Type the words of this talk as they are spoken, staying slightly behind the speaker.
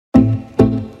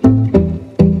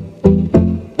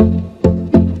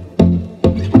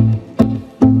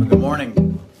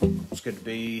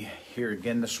be here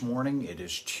again this morning. It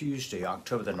is Tuesday,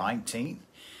 October the 19th,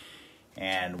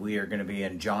 and we are going to be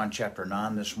in John chapter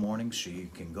 9 this morning, so you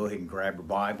can go ahead and grab your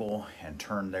Bible and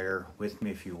turn there with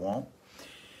me if you want.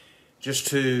 Just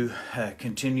to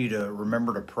continue to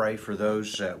remember to pray for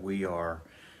those that we are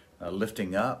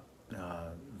lifting up.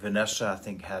 Vanessa, I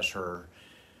think, has her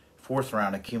fourth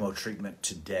round of chemo treatment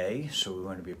today, so we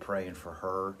want to be praying for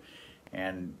her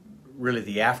and really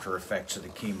the after effects of the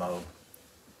chemo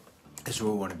is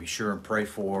what we want to be sure and pray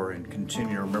for, and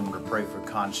continue to remember to pray for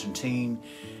Constantine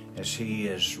as he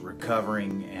is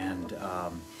recovering. And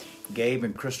Gabe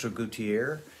and Crystal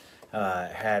Gutierrez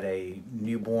had a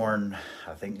newborn,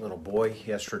 I think, little boy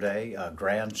yesterday, a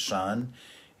grandson,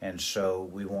 and so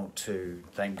we want to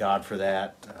thank God for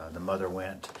that. The mother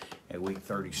went at week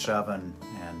 37,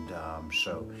 and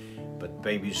but the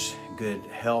baby's good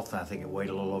health. I think it weighed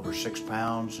a little over 6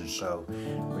 pounds, and so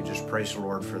we just praise the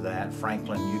Lord for that.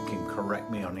 Franklin, you can correct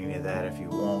me on any of that if you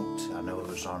want. I know it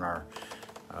was on our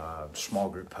small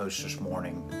group post this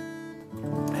morning.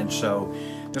 And so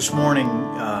this morning,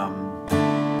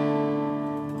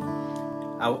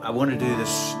 I want to do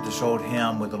this old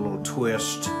hymn with a little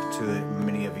twist to it.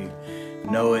 Many of you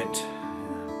know it.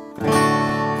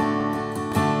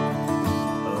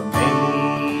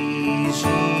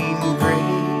 Amazing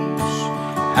grace,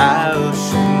 how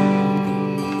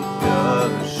sweet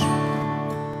the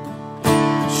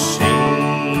sound,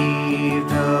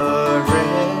 saved a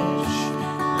wretch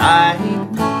like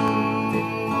me.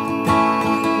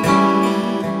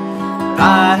 I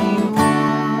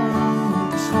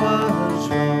once was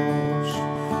lost,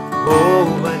 oh,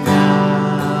 but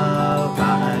now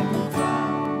I'm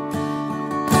found.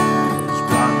 Was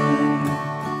blind,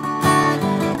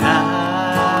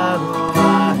 now I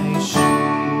see.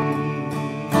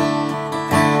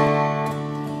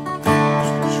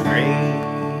 His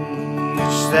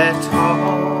grace that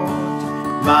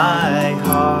taught my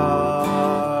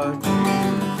heart to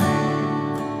fear,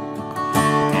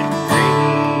 and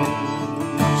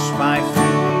grace my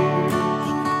fears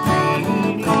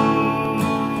relieved.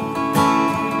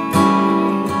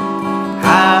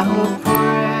 How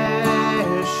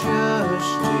precious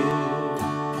still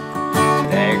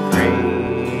that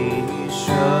grace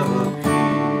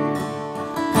appeared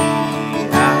the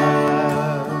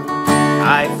hour I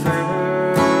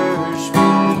first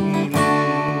believed.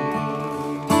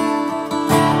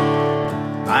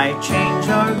 My chains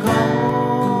are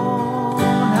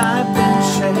gone, I've been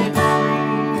set free.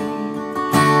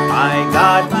 My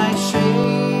God, my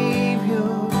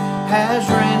Savior, has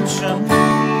ransomed me.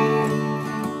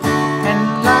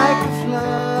 And like a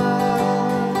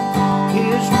flood,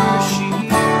 His mercy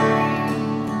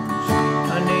brings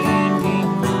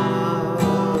unending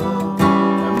love,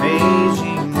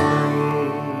 amazing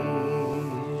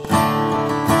grace.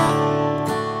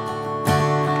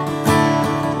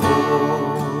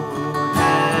 Lord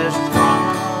has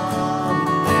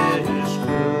promised good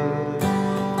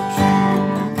to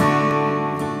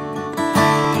me.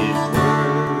 His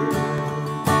word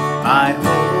I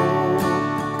hold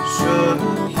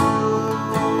secures.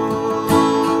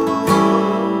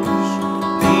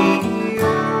 The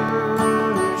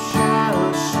earth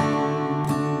shall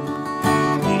soon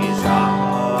His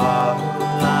all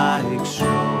like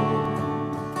snow.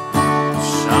 The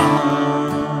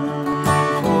sun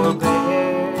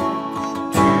forbears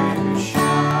to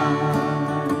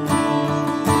shine.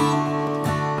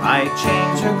 My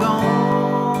chains are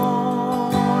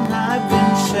gone, I've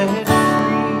been set free.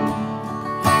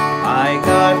 My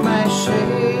God, my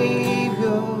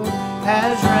Savior,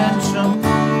 has ransomed me.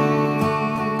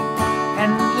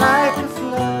 And like a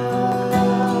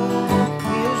flood,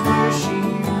 His mercy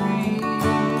rings,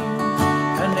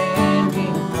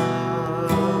 unending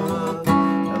love,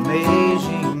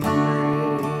 amazing grace.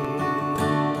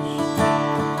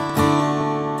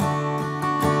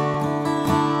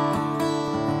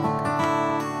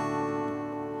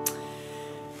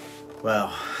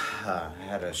 Well, I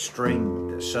had a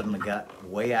string that suddenly got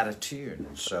way out of tune,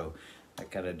 and so I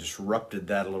kind of disrupted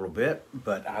that a little bit.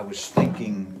 But I was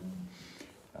thinking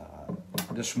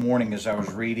this morning as I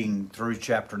was reading through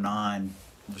chapter 9,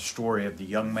 the story of the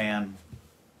young man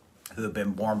who had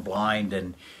been born blind,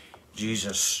 and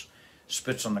Jesus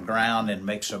spits on the ground and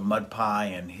makes a mud pie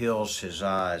and heals his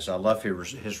eyes. I love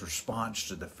his response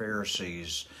to the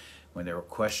Pharisees when they were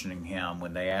questioning him,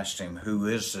 when they asked him, "Who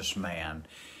is this man?"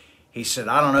 He said,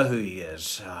 "I don't know who he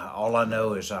is. All I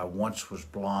know is I once was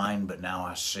blind, but now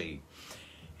I see."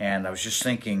 And I was just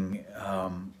thinking,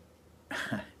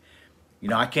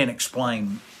 I can't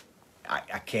explain.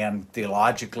 I can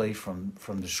theologically from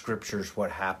the scriptures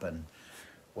what happened,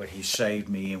 what He saved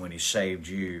me and when He saved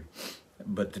you.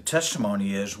 But the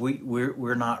testimony is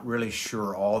we're not really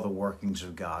sure all the workings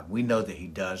of God. We know that He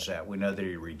does that. We know that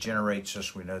He regenerates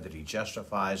us. We know that He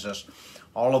justifies us.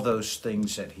 All of those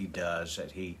things that He does,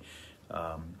 that He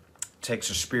takes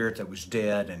a spirit that was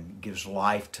dead and gives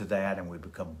life to that, and we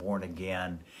become born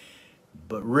again.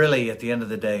 But really, at the end of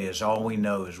the day, is all we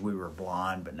know is we were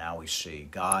blind, but now we see.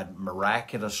 God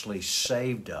miraculously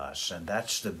saved us, and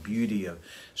that's the beauty of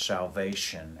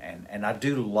salvation. And I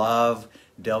do love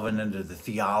delving into the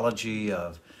theology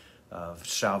of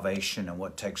salvation and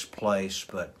what takes place,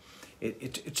 but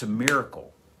it's a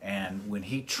miracle. And when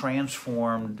He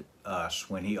transformed us,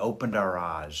 when He opened our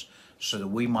eyes so that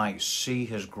we might see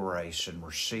His grace and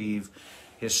receive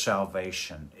His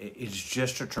salvation, it's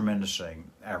just a tremendous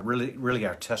thing. Really,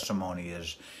 our testimony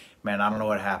is, man, I don't know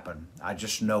what happened. I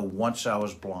just know once I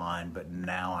was blind, but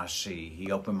now I see.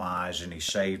 He opened my eyes and He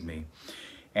saved me.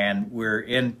 And we're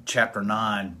in chapter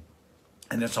 9,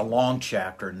 and it's a long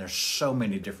chapter, and there's so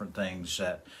many different things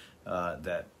that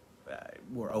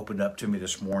were opened up to me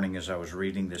this morning as I was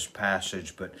reading this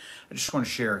passage. But I just want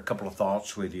to share a couple of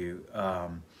thoughts with you.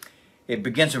 It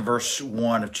begins in verse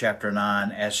 1 of chapter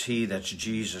 9. As He, that's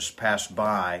Jesus, passed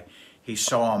by, He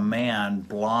saw a man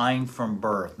blind from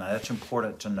birth. Now that's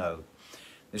important to note.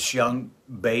 This young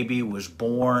baby was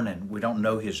born, and we don't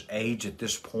know his age at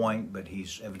this point, but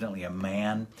he's evidently a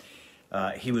man.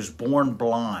 He was born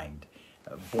blind,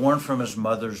 born from his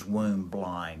mother's womb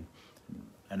blind.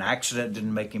 An accident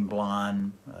didn't make him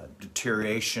blind.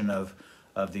 Deterioration of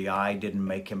the eye didn't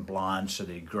make him blind, so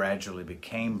that he gradually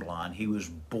became blind. He was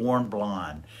born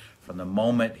blind from the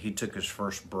moment he took his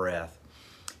first breath.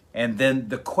 And then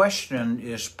the question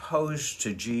is posed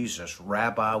to Jesus,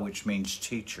 Rabbi, which means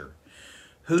teacher.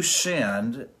 Who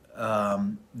sinned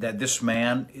that this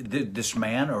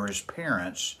man or his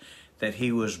parents, that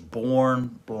he was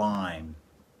born blind?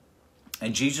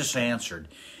 And Jesus answered,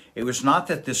 it was not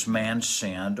that this man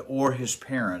sinned or his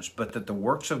parents, but that the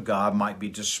works of God might be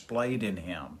displayed in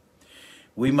him.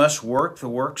 We must work the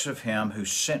works of Him who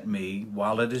sent me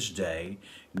while it is day.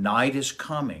 Night is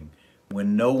coming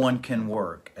when no one can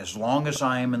work. As long as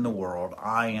I am in the world,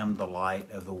 I am the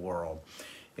light of the world.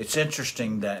 It's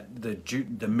interesting that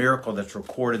the miracle that's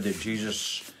recorded that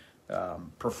Jesus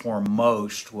performed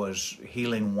most was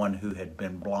healing one who had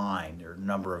been blind. There are a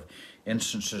number of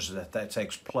instances that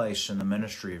takes place in the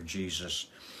ministry of Jesus.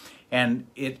 And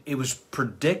it was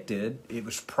predicted, it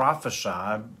was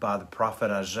prophesied by the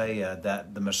prophet Isaiah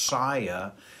that the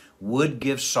Messiah would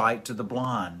give sight to the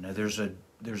blind. Now there's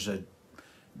a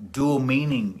dual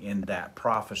meaning in that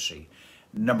prophecy.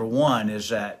 Number one is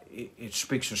that it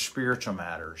speaks of spiritual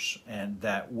matters, and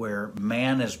that where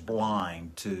man is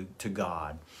blind to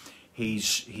God, he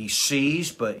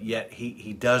sees, but yet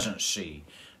he doesn't see.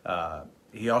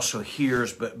 He also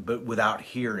hears, but without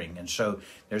hearing. And so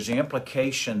there's the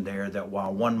implication there that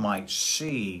while one might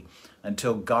see,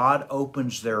 until God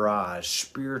opens their eyes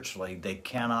spiritually, they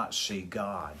cannot see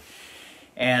God.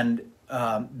 And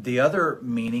the other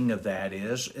meaning of that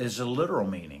is a literal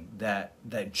meaning,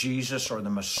 that Jesus or the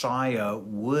Messiah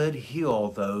would heal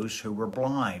those who were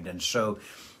blind. And so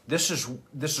this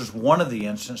is one of the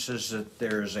instances that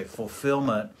there is a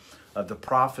fulfillment of the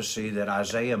prophecy that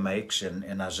Isaiah makes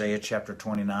in Isaiah chapter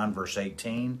 29, verse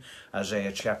 18,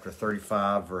 Isaiah chapter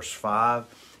 35, verse 5,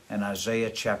 and Isaiah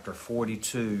chapter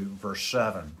 42, verse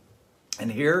 7.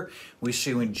 And here we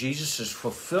see when Jesus is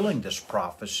fulfilling this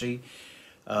prophecy,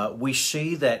 we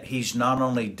see that He's not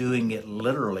only doing it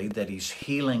literally, that He's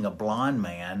healing a blind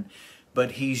man,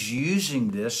 but He's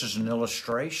using this as an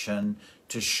illustration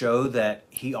to show that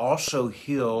He also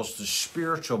heals the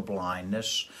spiritual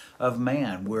blindness of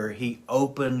man, where He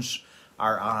opens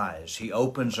our eyes, He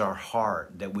opens our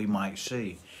heart that we might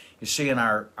see. You see, in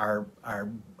our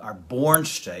born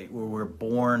state, where we're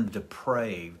born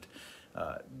depraved,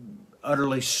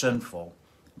 utterly sinful,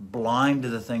 blind to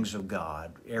the things of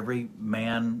God, every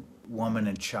man, woman,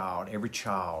 and child, every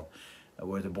child,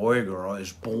 whether boy or girl,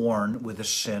 is born with a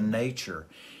sin nature.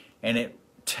 And it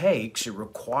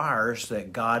requires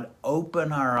that God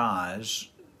open our eyes.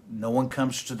 No one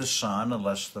comes to the Son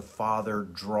unless the Father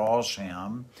draws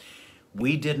him.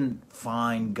 We didn't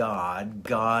find God.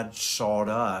 God sought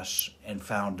us and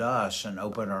found us and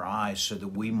opened our eyes so that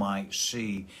we might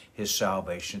see His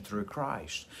salvation through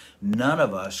Christ. None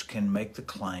of us can make the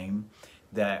claim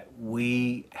that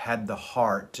we had the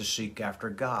heart to seek after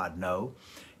God. No,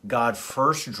 God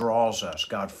first draws us.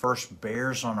 God first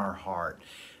bears on our heart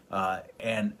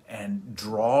and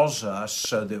draws us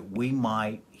so that we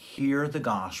might hear the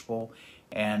gospel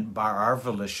and by our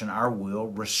volition, our will,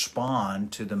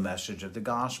 respond to the message of the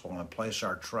gospel and place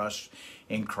our trust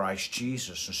in Christ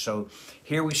Jesus. And so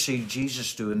here we see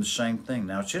Jesus doing the same thing.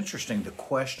 Now it's interesting, the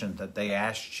question that they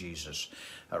asked Jesus,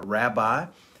 Rabbi,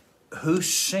 who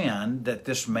sinned that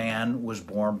this man was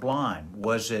born blind?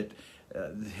 Was it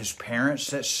his parents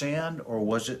that sinned, or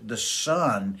was it the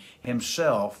son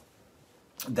himself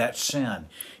that sinned?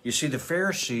 You see, the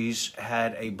Pharisees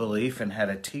had a belief and had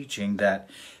a teaching that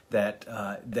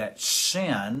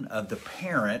sin of the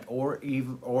parent or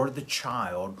the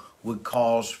child would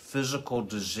cause physical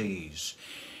disease,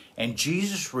 and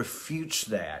Jesus refutes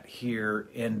that here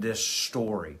in this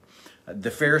story.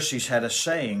 The Pharisees had a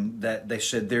saying that they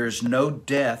said, there is no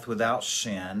death without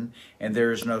sin, and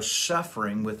there is no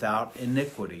suffering without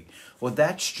iniquity. Well,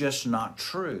 that's just not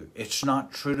true. It's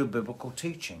not true to biblical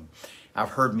teaching.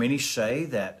 I've heard many say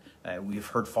that we've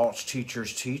heard false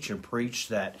teachers teach and preach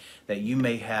that you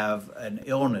may have an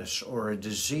illness or a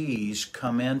disease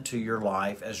come into your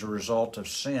life as a result of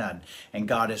sin, and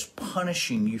God is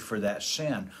punishing you for that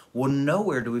sin. Well,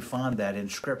 nowhere do we find that in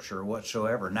Scripture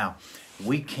whatsoever. Now,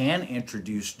 we can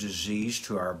introduce disease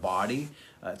to our body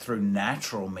through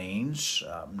natural means,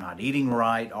 not eating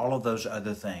right, all of those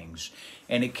other things.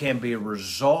 And it can be a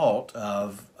result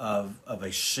of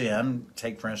a sin.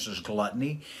 Take, for instance,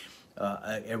 gluttony.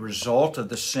 A result of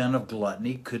the sin of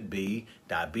gluttony could be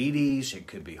diabetes, it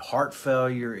could be heart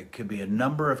failure, it could be a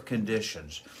number of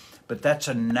conditions. But that's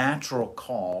a natural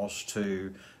cause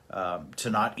to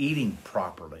not eating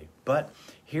properly. But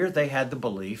here they had the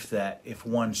belief that if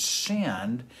one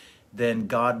sinned, then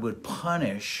God would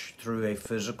punish through a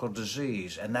physical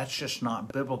disease. And that's just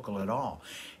not biblical at all.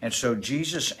 And so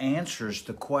Jesus answers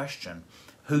the question,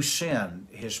 who sinned,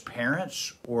 his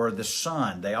parents or the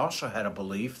son? They also had a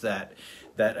belief that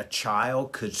a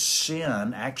child could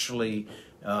sin actually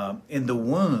in the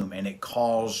womb, and it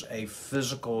caused a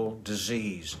physical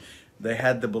disease. They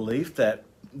had the belief that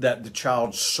the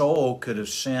child's soul could have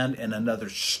sinned in another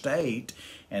state,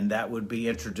 and that would be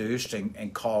introduced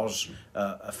and cause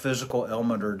a physical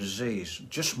ailment or disease.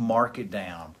 Just mark it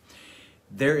down.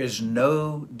 There is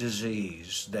no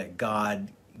disease that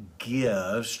God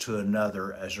gives to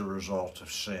another as a result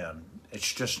of sin.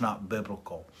 It's just not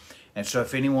biblical. And so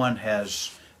if anyone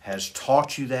has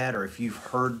taught you that, or if you've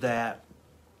heard that,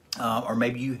 or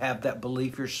maybe you have that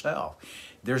belief yourself,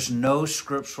 there's no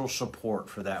scriptural support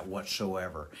for that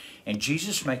whatsoever. And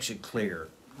Jesus makes it clear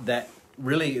that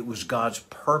really it was God's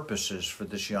purposes for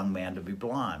this young man to be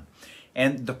blind.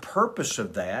 And the purpose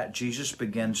of that, Jesus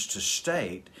begins to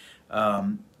state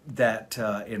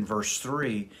that in verse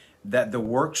 3, that the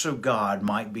works of God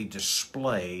might be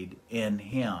displayed in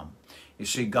him. You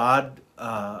see, God,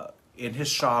 in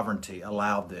his sovereignty,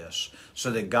 allowed this so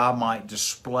that God might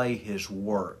display his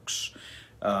works.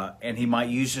 And he might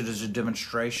use it as a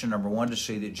demonstration, number one, to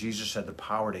see that Jesus had the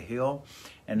power to heal,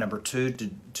 and number two,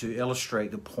 to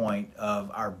illustrate the point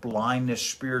of our blindness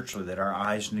spiritually, that our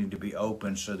eyes need to be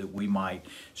open so that we might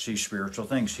see spiritual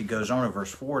things. He goes on in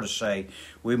verse 4 to say,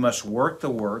 we must work the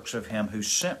works of him who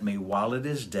sent me while it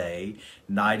is day.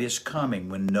 Night is coming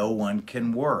when no one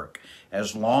can work.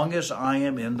 As long as I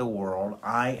am in the world,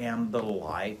 I am the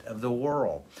light of the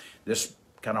world. This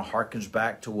kind of harkens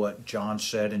back to what John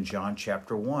said in John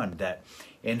chapter 1, that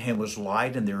in him was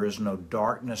light and there is no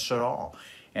darkness at all.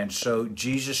 And so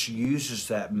Jesus uses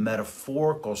that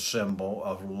metaphorical symbol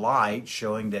of light,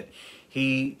 showing that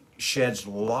he sheds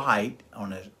light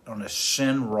on a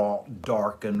sin-wrought,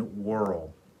 darkened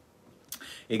world.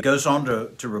 It goes on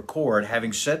to record,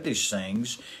 having said these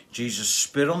things, Jesus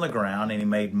spit on the ground and he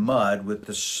made mud with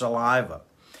the saliva.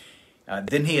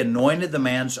 Then he anointed the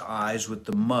man's eyes with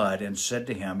the mud and said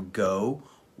to him, Go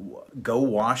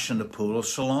wash in the pool of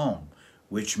Siloam,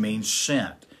 which means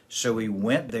sent. So he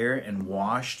went there and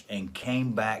washed and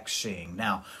came back seeing.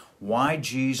 Now, why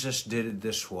Jesus did it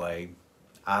this way,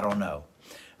 I don't know.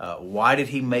 Why did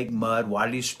he make mud? Why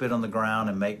did he spit on the ground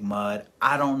and make mud?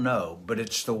 I don't know, but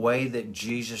it's the way that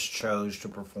Jesus chose to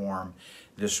perform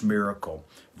this miracle.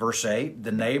 Verse 8,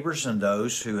 the neighbors and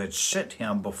those who had sent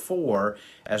him before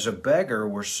as a beggar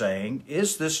were saying,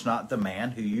 Is this not the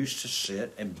man who used to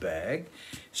sit and beg?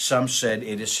 Some said,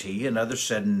 It is he, and others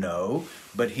said, No,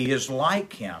 but he is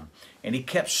like him. And he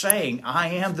kept saying, I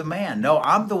am the man. No,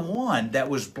 I'm the one that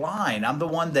was blind. I'm the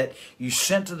one that you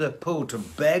sent to the pool to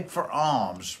beg for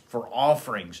alms, for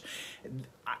offerings.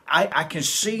 I can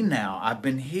see now. I've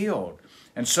been healed.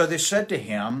 And so they said to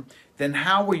him, Then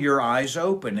how were your eyes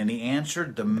open? And he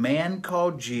answered, The man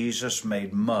called Jesus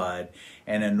made mud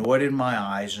and anointed my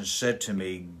eyes and said to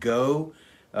me, Go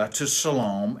to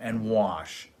Siloam and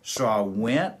wash. So I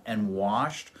went and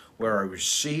washed. where I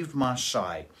received my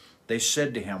sight. They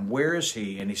said to him, where is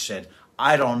he? And he said,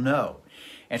 I don't know.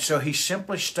 And so he's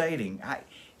simply stating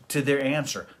to their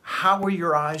answer, how were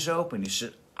your eyes open? He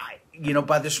said,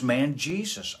 by this man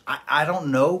Jesus. I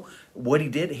don't know what he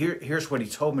did. Here's what he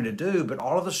told me to do, but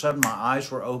all of a sudden my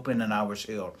eyes were open and I was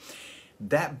healed.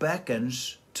 That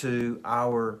beckons to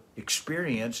our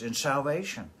experience in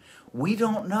salvation. We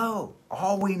don't know.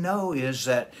 All we know is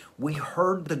that we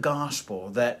heard the gospel,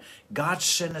 that God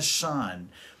sent his son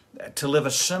to live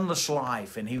a sinless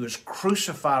life, and he was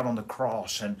crucified on the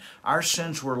cross, and our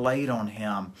sins were laid on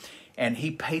him, and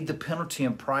he paid the penalty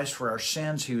and price for our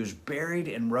sins. He was buried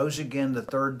and rose again the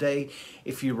third day.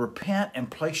 If you repent and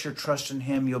place your trust in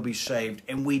him, you'll be saved.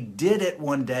 And we did it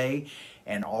one day,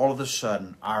 and all of a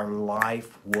sudden, our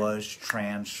life was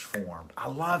transformed. I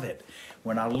love it.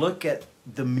 When I look at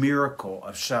the miracle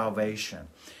of salvation,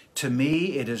 to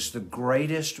me, it is the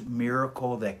greatest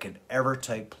miracle that could ever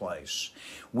take place.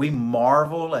 We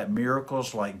marvel at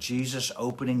miracles like Jesus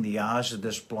opening the eyes of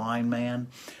this blind man,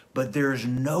 but there is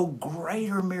no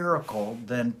greater miracle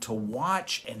than to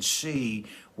watch and see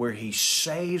where he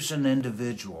saves an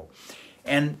individual.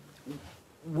 And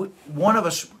one of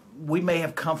us, we may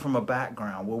have come from a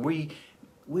background where we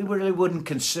really wouldn't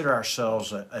consider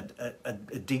ourselves a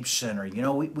deep sinner.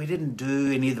 We didn't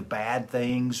do any of the bad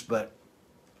things, but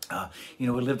we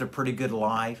lived a pretty good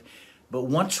life. But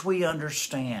once we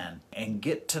understand and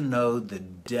get to know the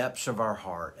depths of our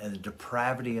heart and the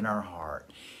depravity in our heart,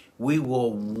 we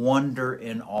will wonder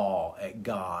in awe at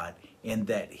God in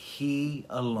that he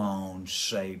alone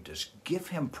saved us. Give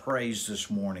him praise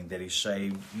this morning that he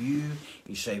saved you,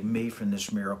 he saved me from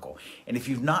this miracle. And if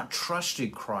you've not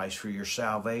trusted Christ for your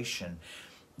salvation,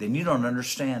 then you don't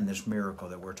understand this miracle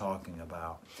that we're talking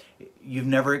about. You've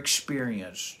never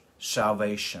experienced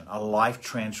salvation, a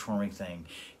life-transforming thing.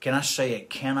 Can I say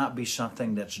it cannot be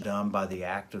something that's done by the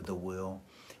act of the will?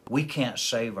 We can't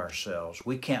save ourselves.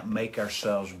 We can't make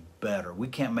ourselves better. We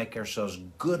can't make ourselves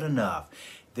good enough.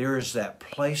 There is that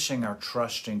placing our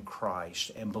trust in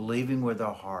Christ and believing with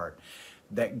our heart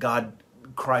that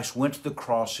Christ went to the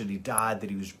cross, that he died, that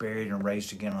he was buried and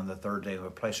raised again on the third day. We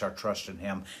place our trust in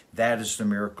him. That is the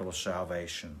miracle of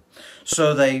salvation.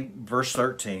 So verse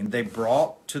 13, they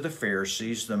brought to the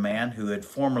Pharisees the man who had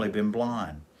formerly been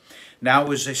blind. Now it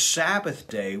was a Sabbath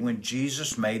day when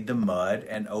Jesus made the mud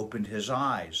and opened his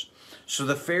eyes. So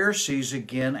the Pharisees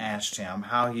again asked him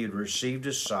how he had received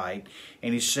his sight,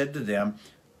 and he said to them,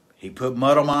 he put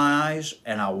mud on my eyes,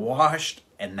 and I washed,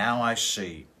 and now I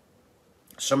see.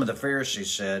 Some of the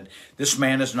Pharisees said, this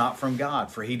man is not from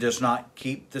God, for he does not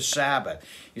keep the Sabbath.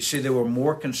 You see, they were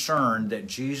more concerned that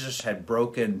Jesus had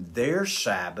broken their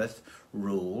Sabbath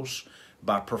rules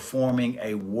by performing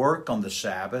a work on the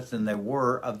Sabbath than they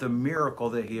were of the miracle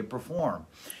that he had performed.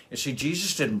 You see,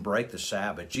 Jesus didn't break the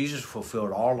Sabbath. Jesus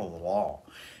fulfilled all of the law.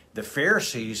 The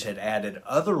Pharisees had added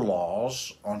other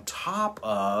laws on top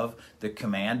of the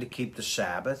command to keep the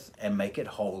Sabbath and make it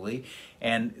holy,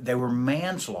 and they were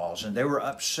man's laws, and they were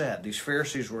upset. These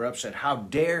Pharisees were upset. How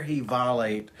dare he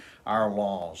violate our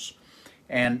laws?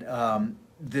 And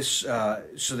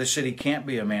so they said he can't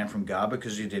be a man from God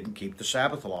because he didn't keep the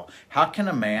Sabbath law. How can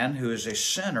a man who is a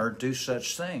sinner do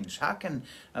such things? How can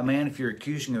a man, if you're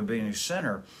accusing him of being a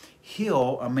sinner,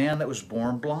 heal a man that was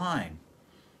born blind?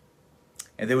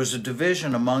 And there was a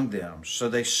division among them. So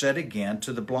they said again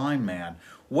to the blind man,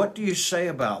 what do you say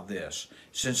about this,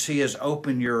 since he has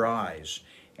opened your eyes?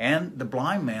 And the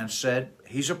blind man said,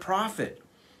 he's a prophet.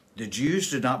 The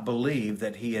Jews did not believe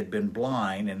that he had been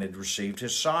blind and had received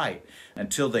his sight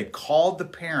until they called the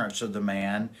parents of the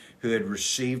man who had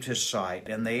received his sight.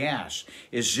 And they asked,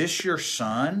 is this your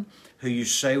son who you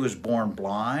say was born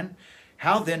blind?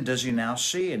 How then does he now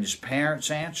see? And his parents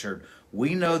answered,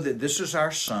 we know that this is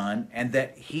our son and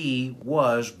that he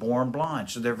was born blind.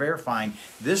 So they're verifying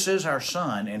this is our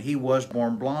son and he was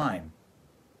born blind.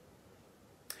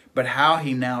 But how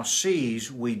he now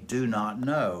sees, we do not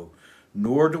know,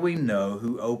 nor do we know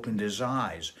who opened his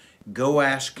eyes. Go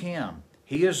ask him.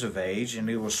 He is of age and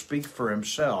he will speak for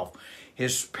himself.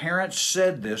 His parents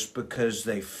said this because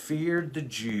they feared the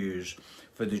Jews,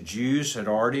 for the Jews had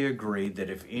already agreed that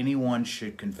if anyone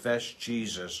should confess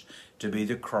Jesus to be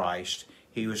the Christ,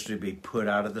 he was to be put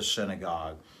out of the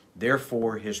synagogue.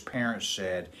 Therefore, his parents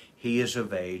said, he is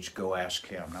of age, go ask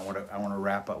him. Now, I want to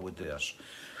wrap up with this.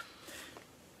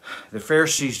 The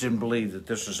Pharisees didn't believe that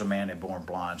this was a man born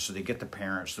blind, so they get the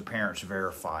parents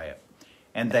verify it.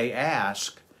 And they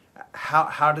ask,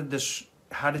 how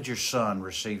did your son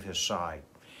receive his sight?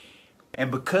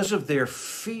 And because of their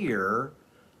fear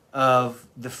of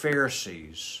the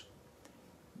Pharisees,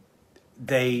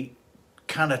 they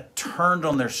kind of turned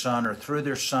on their son or threw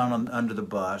their son under the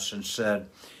bus and said,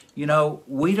 you know,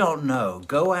 we don't know.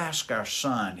 Go ask our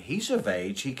son. He's of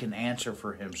age. He can answer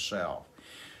for himself.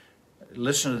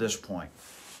 Listen to this point.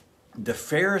 The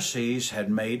Pharisees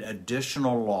had made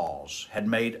additional laws, had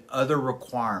made other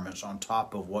requirements on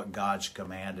top of what God's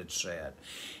command had said.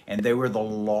 And they were the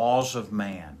laws of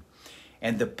man.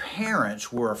 And the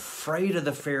parents were afraid of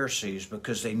the Pharisees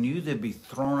because they knew they'd be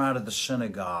thrown out of the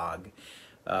synagogue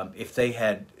if they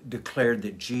had declared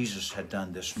that Jesus had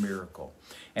done this miracle.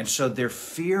 And so their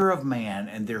fear of man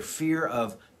and their fear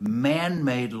of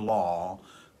man-made law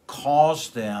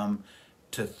caused them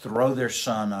to throw their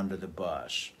son under the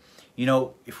bus. You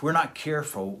know, if we're not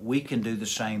careful, we can do the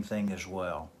same thing as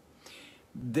well.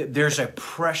 There's a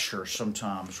pressure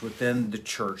sometimes within the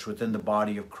church, within the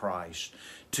body of Christ,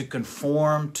 to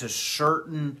conform to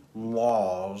certain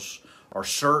laws or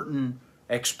certain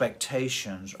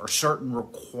expectations or certain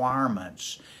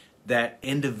requirements that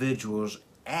individuals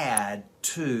add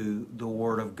to the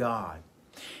Word of God.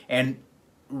 And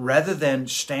rather than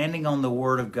standing on the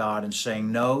Word of God and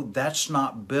saying, no, that's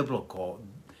not biblical,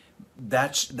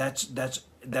 that's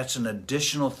an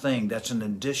additional thing, that's an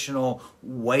additional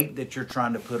weight that you're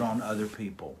trying to put on other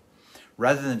people.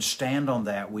 Rather than stand on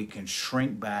that, we can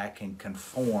shrink back and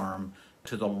conform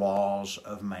to the laws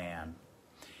of man.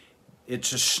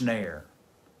 It's a snare.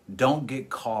 Don't get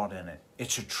caught in it.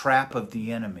 It's a trap of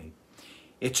the enemy.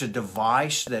 It's a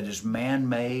device that is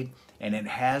man-made, and it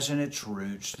has in its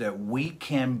roots that we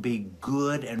can be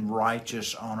good and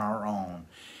righteous on our own.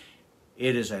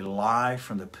 It is a lie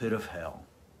from the pit of hell.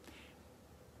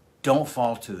 Don't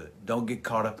fall to it. Don't get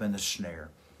caught up in the snare.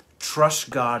 Trust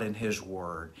God in His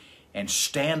Word and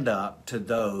stand up to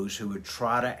those who would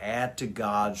try to add to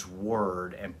God's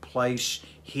Word and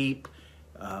heap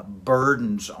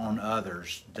burdens on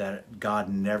others that God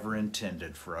never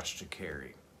intended for us to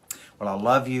carry. Well, I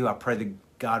love you. I pray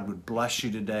that God would bless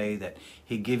you today, that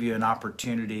He'd give you an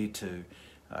opportunity to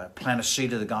plant a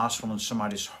seed of the gospel in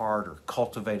somebody's heart, or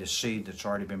cultivate a seed that's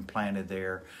already been planted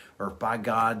there, or by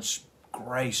God's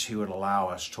grace, He would allow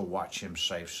us to watch Him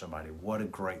save somebody. What a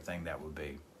great thing that would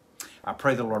be. I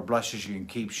pray the Lord blesses you and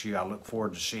keeps you. I look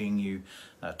forward to seeing you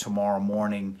tomorrow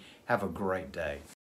morning. Have a great day.